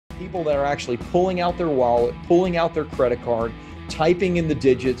people that are actually pulling out their wallet, pulling out their credit card, typing in the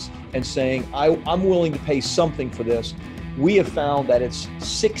digits and saying, I'm willing to pay something for this. We have found that it's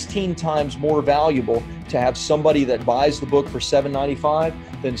 16 times more valuable to have somebody that buys the book for $7.95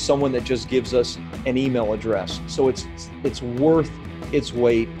 than someone that just gives us an email address. So it's worth its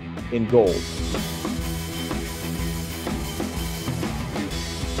weight in gold.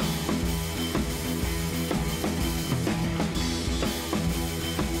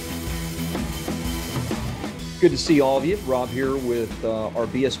 Good to see all of you. Rob here with our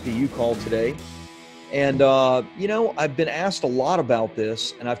BSPU call today. And, you know, I've been asked a lot about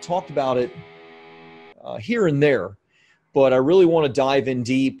this, and I've talked about it here and there, but I really want to dive in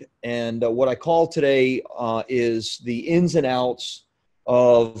deep. And what I call today is the ins and outs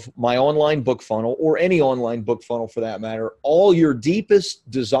of my online book funnel, or any online book funnel for that matter, all your deepest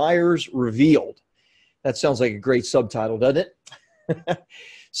desires revealed. That sounds like a great subtitle, doesn't it?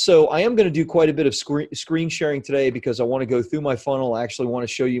 So I am going to do quite a bit of screen sharing today because I want to go through my funnel. I actually want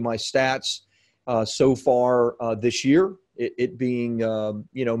to show you my stats so far this year, it being,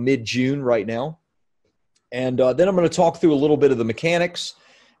 you know, mid-June right now. And then I'm going to talk through a little bit of the mechanics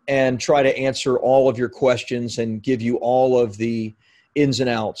and try to answer all of your questions and give you all of the ins and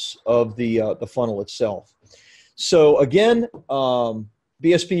outs of the funnel itself. So again,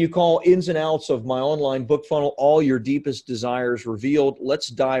 BSPU call, ins and outs of my online book funnel, all your deepest desires revealed. Let's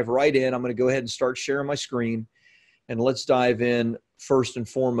dive right in. I'm going to go ahead and start sharing my screen, and let's dive in first and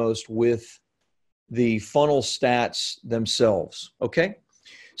foremost with the funnel stats themselves. Okay.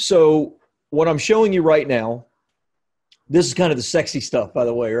 So what I'm showing you right now, this is kind of the sexy stuff, by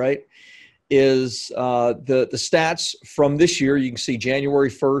the way, right? Is the stats from this year. You can see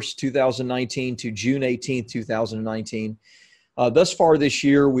January 1st, 2019 to June 18th, 2019. Thus far this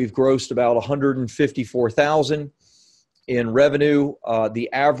year, we've grossed about $154,000 in revenue.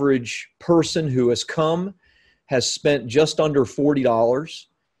 The average person who has come has spent just under $40.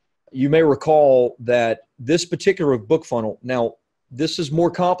 You may recall that this particular book funnel, now this is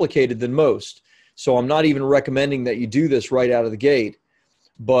more complicated than most, so I'm not even recommending that you do this right out of the gate,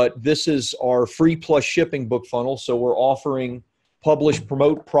 but this is our free plus shipping book funnel. So we're offering publish,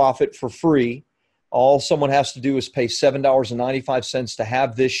 promote, profit for free. All someone has to do is pay $7.95 to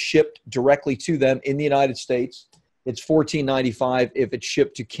have this shipped directly to them in the United States. It's $14.95 if it's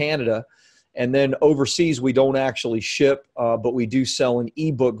shipped to Canada. And then overseas, we don't actually ship, but we do sell an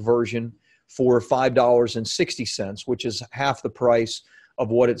ebook version for $5.60, which is half the price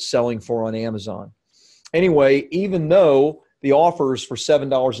of what it's selling for on Amazon. Anyway, even though the offer is for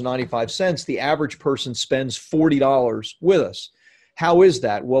 $7.95, the average person spends $40 with us. How is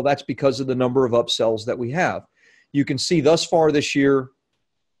that? Well, that's because of the number of upsells that we have. You can see thus far this year,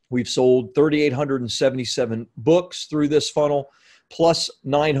 we've sold 3,877 books through this funnel, plus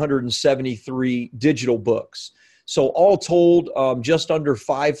 973 digital books. So all told, just under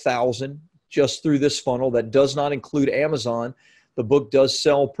 5,000 just through this funnel. That does not include Amazon. The book does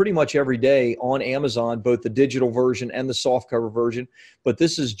sell pretty much every day on Amazon, both the digital version and the softcover version. But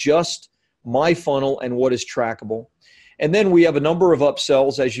this is just my funnel and what is trackable. And then we have a number of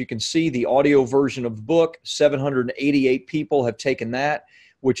upsells. As you can see, the audio version of the book, 788 people have taken that,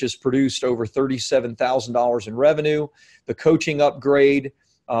 which has produced over $37,000 in revenue. The coaching upgrade,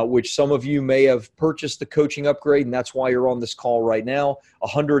 which some of you may have purchased the coaching upgrade, and that's why you're on this call right now,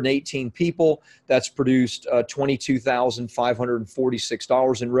 118 people. That's produced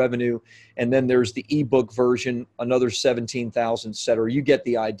 $22,546 in revenue. And then there's the ebook version, another 17,000, et cetera. You get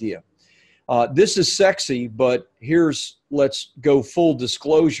the idea. This is sexy, but let's go full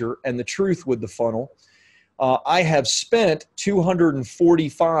disclosure and the truth with the funnel. I have spent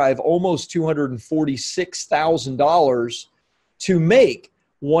 $245,000, almost $246,000 to make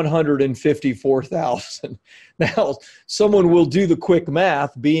 $154,000. Now, someone will do the quick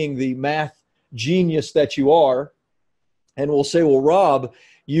math, being the math genius that you are, and will say, well, Rob,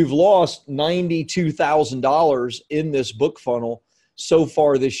 you've lost $92,000 in this book funnel so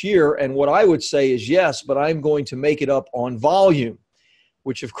far this year. And what I would say is yes, but I'm going to make it up on volume,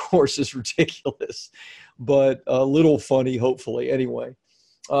 which of course is ridiculous, but a little funny, hopefully. Anyway,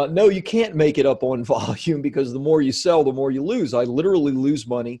 no, you can't make it up on volume, because the more you sell, the more you lose. I literally lose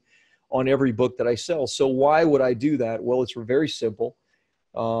money on every book that I sell. So why would I do that? Well, it's very simple.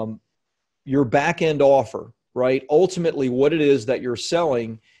 Your back-end offer, right? Ultimately, what it is that you're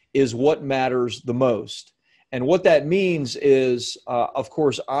selling is what matters the most. And what that means is, of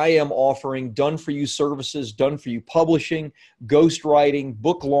course, I am offering done-for-you services, done-for-you publishing, ghostwriting,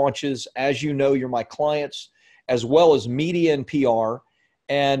 book launches. As you know, you're my clients, as well as media and PR.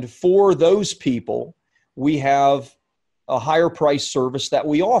 And for those people, we have a higher price service that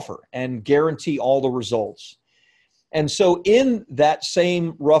we offer and guarantee all the results. And so in that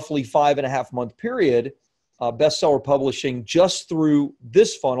same roughly 5.5 month period, bestseller publishing, just through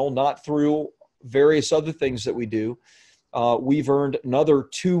this funnel, not through various other things that we do, we've earned another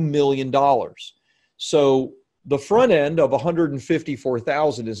 $2 million. So the front end of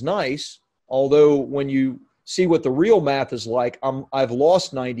 154,000 is nice, although when you see what the real math is like, I've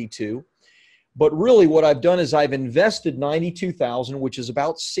lost 92. But really what I've done is I've invested 92,000, which is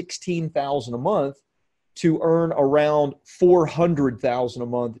about 16,000 a month, to earn around 400,000 a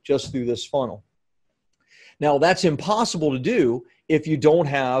month just through this funnel. Now that's impossible to do if you don't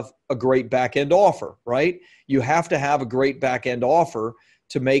have a great back-end offer, right? You have to have a great back-end offer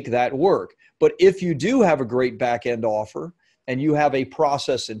to make that work. But if you do have a great back-end offer and you have a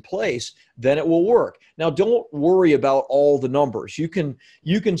process in place, then it will work. Now, don't worry about all the numbers. You can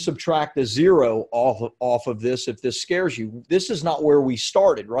subtract the zero off of this if this scares you. This is not where we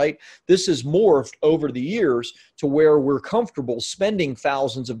started, right? This has morphed over the years to where we're comfortable spending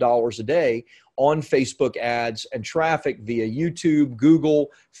thousands of dollars a day on Facebook ads and traffic via YouTube,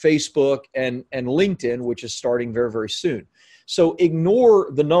 Google, Facebook, and LinkedIn, which is starting very, very soon. So ignore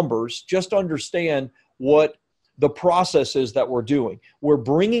the numbers. Just understand what the process is that we're doing. We're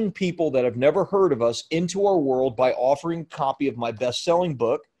bringing people that have never heard of us into our world by offering a copy of my best-selling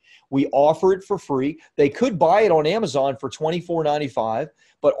book. We offer it for free. They could buy it on Amazon for $24.95,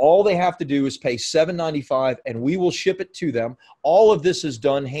 but all they have to do is pay $7.95 and we will ship it to them. All of this is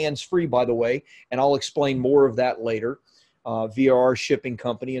done hands-free, by the way, and I'll explain more of that later via our shipping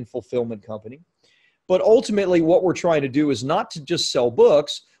company and fulfillment company. But ultimately, what we're trying to do is not to just sell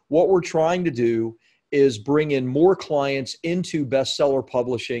books. What we're trying to do is bring in more clients into bestseller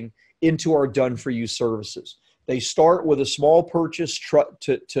publishing, into our done-for-you services. They start with a small purchase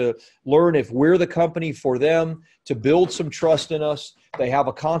to learn if we're the company for them, to build some trust in us. They have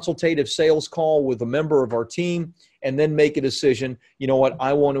a consultative sales call with a member of our team, and then make a decision, you know what,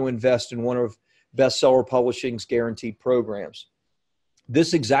 I want to invest in one of bestseller publishing's guaranteed programs.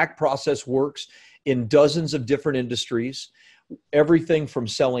 This exact process works in dozens of different industries, everything from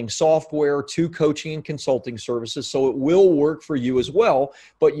selling software to coaching and consulting services. So it will work for you as well,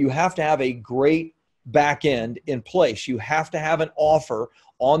 but you have to have a great back end in place. You have to have an offer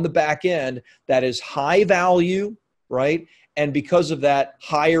on the back end that is high value, right? And because of that,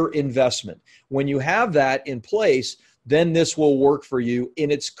 higher investment. When you have that in place, then this will work for you in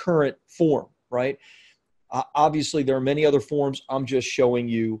its current form, right? Obviously, there are many other forms. I'm just showing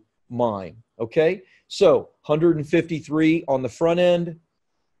you mine, okay? So 153 on the front end,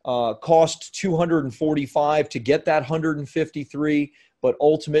 cost 245 to get that 153, but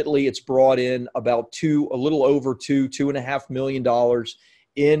ultimately it's brought in about a little over $2.5 million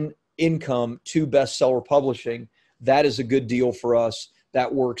in income to bestseller publishing. That is a good deal for us.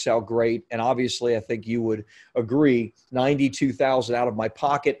 That works out great. And obviously, I think you would agree, 92,000 out of my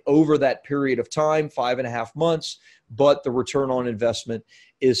pocket over that period of time, 5.5 months, but the return on investment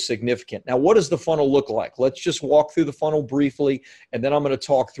is significant. Now, what does the funnel look like? Let's just walk through the funnel briefly, and then I'm going to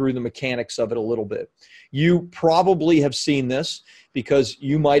talk through the mechanics of it a little bit. You probably have seen this because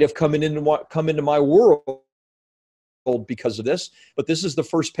you might have come into my world because of this, but this is the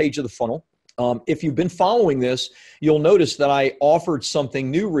first page of the funnel. If you've been following this, you'll notice that I offered something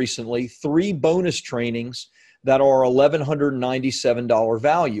new recently, 3 bonus trainings that are $1,197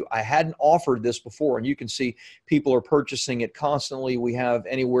 value. I hadn't offered this before, and you can see people are purchasing it constantly. We have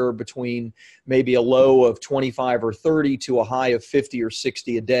anywhere between maybe a low of 25 or 30 to a high of 50 or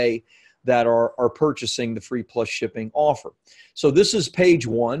 60 a day that are purchasing the free plus shipping offer. So this is page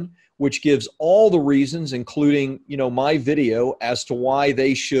 1, which gives all the reasons, including, you know, my video as to why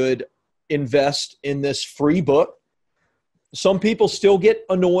they should invest in this free book. Some people still get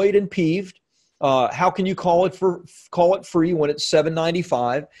annoyed and peeved. How can you call it free when it's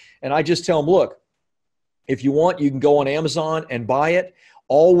 $7.95? And I just tell them, look, if you want, you can go on Amazon and buy it.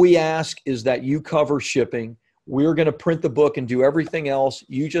 All we ask is that you cover shipping. We're going to print the book and do everything else.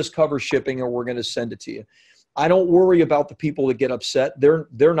 You just cover shipping, or we're going to send it to you. I don't worry about the people that get upset.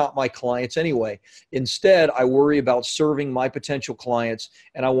 They're not my clients anyway. Instead, I worry about serving my potential clients,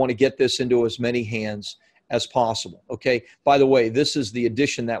 and I want to get this into as many hands as possible. Okay. By the way, this is the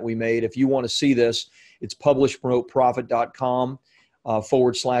edition that we made. If you want to see this, it's publishpromoteprofit.com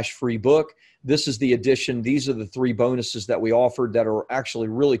 /free book. This is the edition. These are the 3 bonuses that we offered that are actually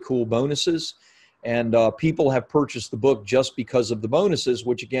really cool bonuses. And people have purchased the book just because of the bonuses,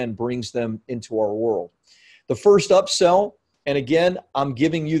 which again brings them into our world. The first upsell, and again, I'm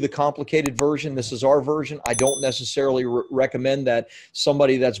giving you the complicated version. This is our version. I don't necessarily recommend that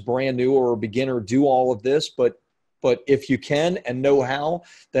somebody that's brand new or a beginner do all of this, but but if you can and know how,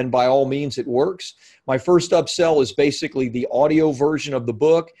 then by all means it works. My first upsell is basically the audio version of the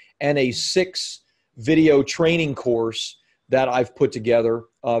book and a 6-video training course that I've put together.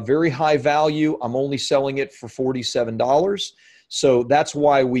 Very high value. I'm only selling it for $47. So that's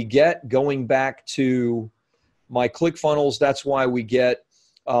why we get, going back to my ClickFunnels, that's why we get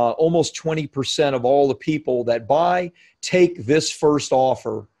almost 20% of all the people that buy take this first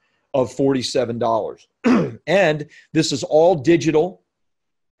offer of $47. And this is all digital.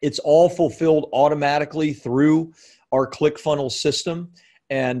 It's all fulfilled automatically through our ClickFunnels system.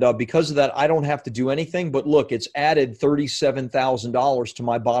 And because of that, I don't have to do anything. But look, it's added $37,000 to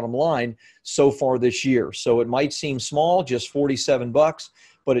my bottom line so far this year. So it might seem small, just $47,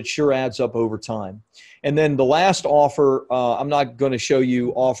 but it sure adds up over time. And then the last offer, I'm not going to show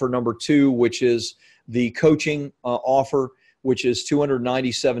you offer number 2, which is the coaching offer, which is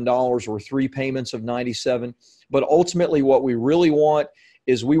 $297 or 3 payments of $97. But ultimately what we really want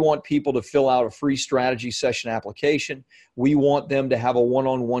is we want people to fill out a free strategy session application. We want them to have a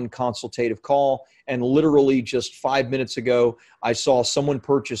one-on-one consultative call. And literally just 5 minutes ago, I saw someone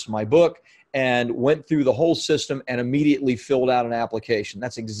purchase my book and went through the whole system and immediately filled out an application.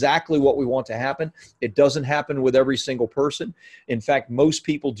 That's exactly what we want to happen. It doesn't happen with every single person. In fact, most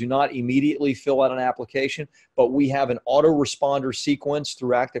people do not immediately fill out an application, but we have an autoresponder sequence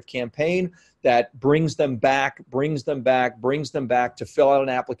through ActiveCampaign that brings them back to fill out an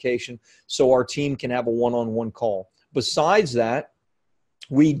application so our team can have a one-on-one call. Besides that,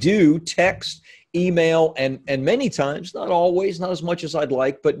 we do text, email, and many times, not always, not as much as I'd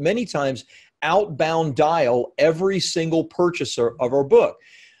like, but many times outbound dial every single purchaser of our book.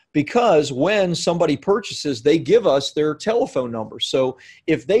 Because when somebody purchases, they give us their telephone number. So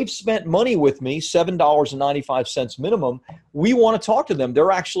if they've spent money with me, $7.95 minimum, we want to talk to them.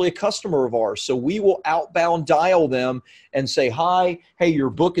 They're actually a customer of ours. So we will outbound dial them and say, hi, hey, your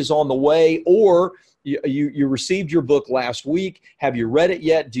book is on the way, or you received your book last week. Have you read it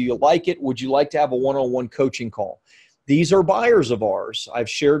yet? Do you like it? Would you like to have a one-on-one coaching call? These are buyers of ours. I've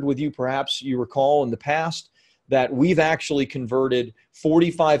shared with you, perhaps you recall in the past, that we've actually converted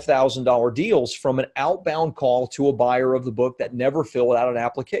 $45,000 deals from an outbound call to a buyer of the book that never filled out an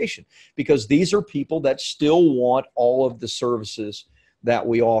application, because these are people that still want all of the services that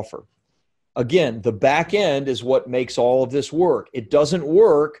we offer. Again, the back end is what makes all of this work. It doesn't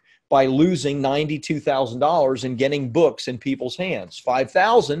work by losing $92,000 and getting books in people's hands.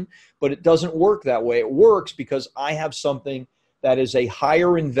 $5,000, but it doesn't work that way. It works because I have something that is a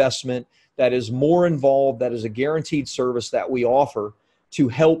higher investment, that is more involved, that is a guaranteed service that we offer to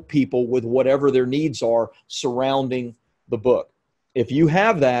help people with whatever their needs are surrounding the book. If you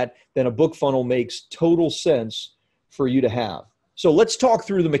have that, then a book funnel makes total sense for you to have. So let's talk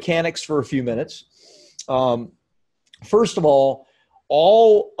through the mechanics for a few minutes. First of all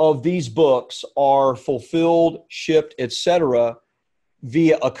of these books are fulfilled, shipped, etc.,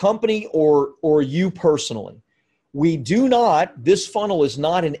 via a company or you personally. We do not, this funnel is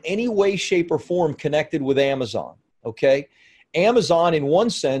not in any way, shape, or form connected with Amazon, okay? Amazon, in one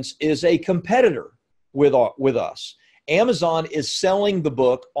sense, is a competitor with us. Amazon is selling the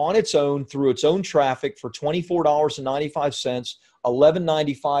book on its own through its own traffic for $24.95,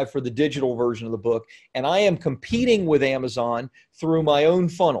 $11.95 for the digital version of the book, and I am competing with Amazon through my own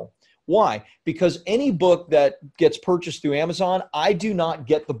funnel. Why? Because any book that gets purchased through Amazon, I do not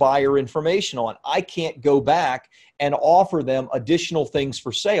get the buyer information on. I can't go back and offer them additional things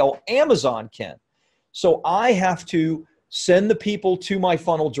for sale. Amazon can. So I have to send the people to my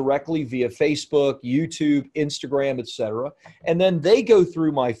funnel directly via Facebook, YouTube, Instagram, etc. And then they go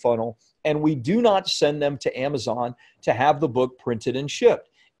through my funnel, and we do not send them to Amazon to have the book printed and shipped.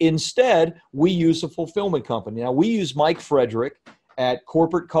 Instead, we use a fulfillment company. Now, we use Mike Frederick at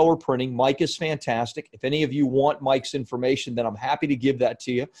Corporate Color Printing. Mike is fantastic. If any of you want Mike's information, then I'm happy to give that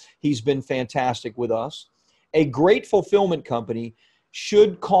to you. He's been fantastic with us. A great fulfillment company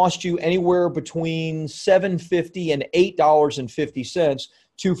should cost you anywhere between $7.50 and $8.50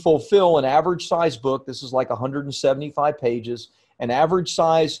 to fulfill an average size book. This is like 175 pages, an average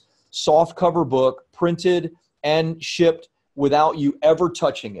size soft cover book, printed and shipped without you ever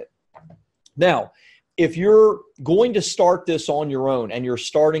touching it. Now, if you're going to start this on your own and you're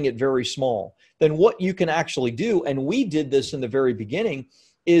starting it very small, then what you can actually do, and we did this in the very beginning,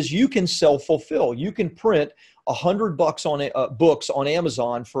 is you can self-fulfill. You can print 100 bucks on books on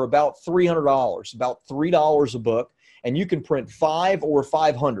Amazon for about $300, about $3 a book, and you can print 5 or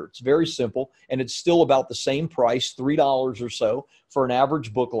 500. It's very simple, and it's still about the same price, $3 or so for an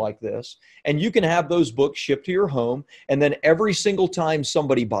average book like this. And you can have those books shipped to your home, and then every single time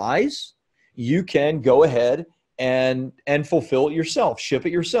somebody buys, you can go ahead and fulfill it yourself, ship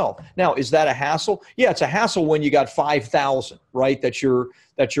it yourself. Now, is that a hassle? Yeah, it's a hassle when you got 5,000, right, that you're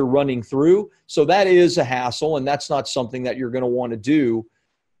running through. So that is a hassle, and that's not something that you're going to want to do,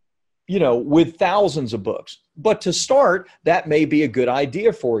 with thousands of books. But to start, that may be a good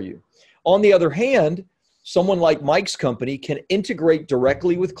idea for you. On the other hand, someone like Mike's company can integrate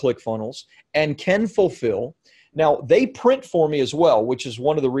directly with ClickFunnels and can fulfill. Now, they print for me as well, which is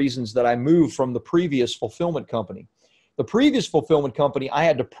one of the reasons that I moved from the previous fulfillment company. The previous fulfillment company, I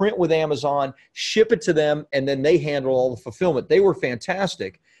had to print with Amazon, ship it to them, and then they handle all the fulfillment. They were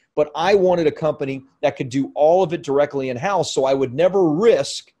fantastic, but I wanted a company that could do all of it directly in-house, so I would never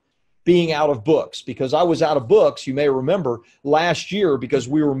risk being out of books, because I was out of books, you may remember, last year because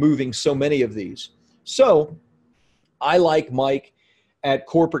we were moving so many of these. So I like Mike at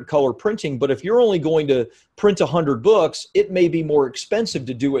Corporate Color Printing, but if you're only going to print 100 books, it may be more expensive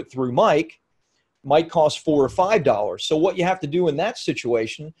to do it through Mike. Might cost $4 or $5. So what you have to do in that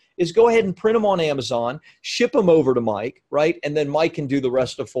situation is go ahead and print them on Amazon, ship them over to Mike, right? And then Mike can do the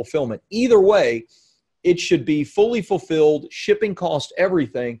rest of fulfillment. Either way, it should be fully fulfilled, shipping cost,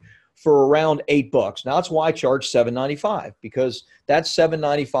 everything, for around $8. Now, that's why I charge $7.95, because that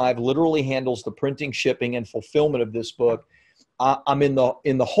 $7.95 literally handles the printing, shipping, and fulfillment of this book. I'm in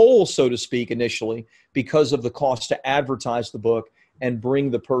the hole, so to speak, initially, because of the cost to advertise the book and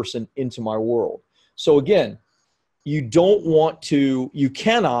bring the person into my world. So again, you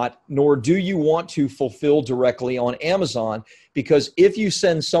cannot, nor do you want to fulfill directly on Amazon, because if you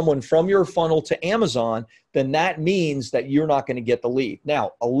send someone from your funnel to Amazon, then that means that you're not going to get the lead.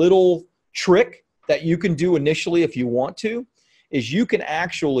 Now, a little trick that you can do initially if you want to is you can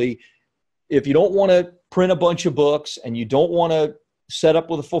actually, if you don't want to print a bunch of books and you don't want to set up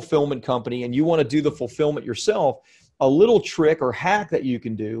with a fulfillment company and you want to do the fulfillment yourself, a little trick or hack that you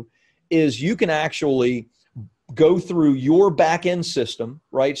can do is you can actually go through your back-end system,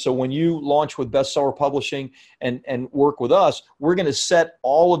 right? So when you launch with Bestseller Publishing and work with us, we're going to set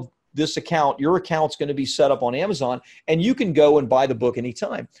all of this account. Your account's going to be set up on Amazon, and you can go and buy the book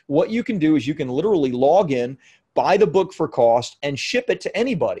anytime. What you can do is you can literally log in, buy the book for cost, and ship it to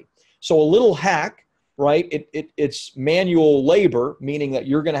anybody. So a little hack, right? It's manual labor, meaning that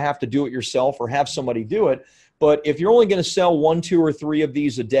you're going to have to do it yourself or have somebody do it. But if you're only going to sell 1, 2, or 3 of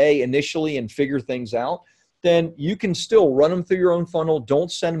these a day initially and figure things out, then you can still run them through your own funnel.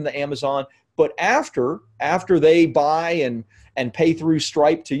 Don't send them to Amazon. But after they buy and pay through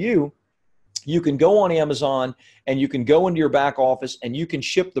Stripe to you, you can go on Amazon and you can go into your back office and you can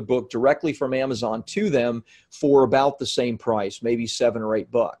ship the book directly from Amazon to them for about the same price, maybe $7 or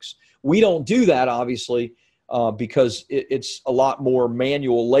 $8. We don't do that, obviously, because it's a lot more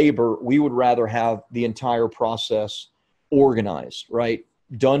manual labor. We would rather have the entire process organized, right?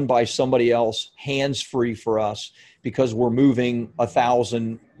 Done by somebody else, hands-free for us, because we're moving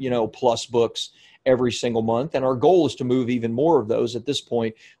 1,000, plus books every single month. And our goal is to move even more of those. At this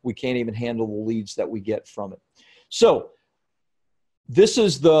point, we can't even handle the leads that we get from it. So this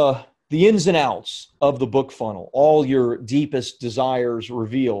is the ins and outs of the book funnel, all your deepest desires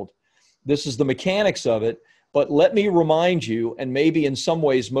revealed. This is the mechanics of it. But let me remind you, and maybe in some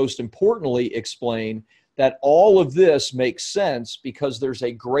ways most importantly explain, that all of this makes sense because there's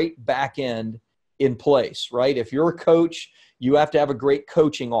a great back end in place, right? If you're a coach, you have to have a great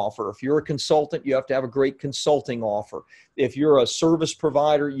coaching offer. If you're a consultant, you have to have a great consulting offer. If you're a service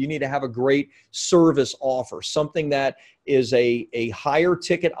provider, you need to have a great service offer, something that is a higher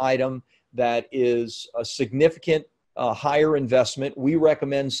ticket item, that is a significant higher investment. We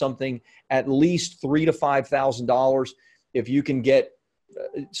recommend something at least $3,000 to $5,000. If you can get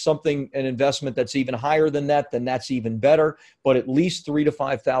an investment that's even higher than that, then that's even better. But at least $3,000 to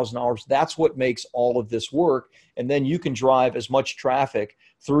 $5,000, that's what makes all of this work. And then you can drive as much traffic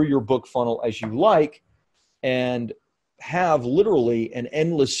through your book funnel as you like and have literally an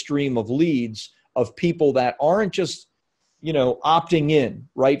endless stream of leads of people that aren't just, opting in,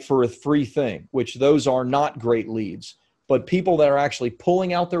 right, for a free thing, which those are not great leads, but people that are actually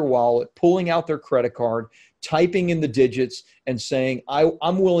pulling out their wallet, pulling out their credit card, typing in the digits and saying,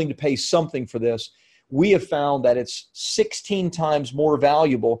 I'm willing to pay something for this. We have found that it's 16 times more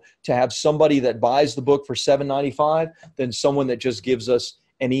valuable to have somebody that buys the book for $7.95 than someone that just gives us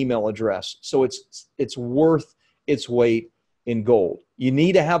an email address. So it's worth its weight in gold. You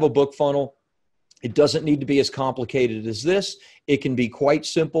need to have a book funnel. It doesn't need to be as complicated as this. It can be quite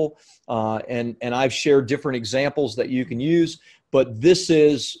simple. And I've shared different examples that you can use. But this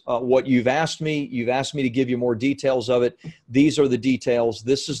is what you've asked me. You've asked me to give you more details of it. These are the details.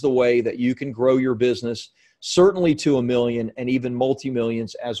 This is the way that you can grow your business, certainly to $1 million and even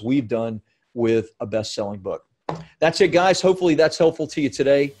multi-millions, as we've done with a best-selling book. That's it, guys. Hopefully that's helpful to you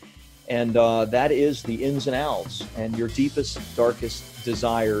today. And that is the ins and outs and your deepest, darkest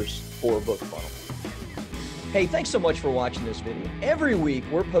desires for a book funnel. Hey, thanks so much for watching this video. Every week,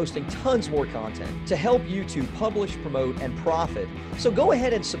 we're posting tons more content to help you to publish, promote, and profit. So go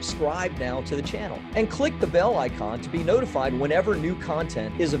ahead and subscribe now to the channel and click the bell icon to be notified whenever new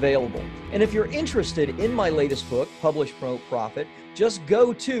content is available. And if you're interested in my latest book, Publish, Promote, Profit, just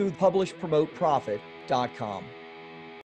go to publishpromoteprofit.com.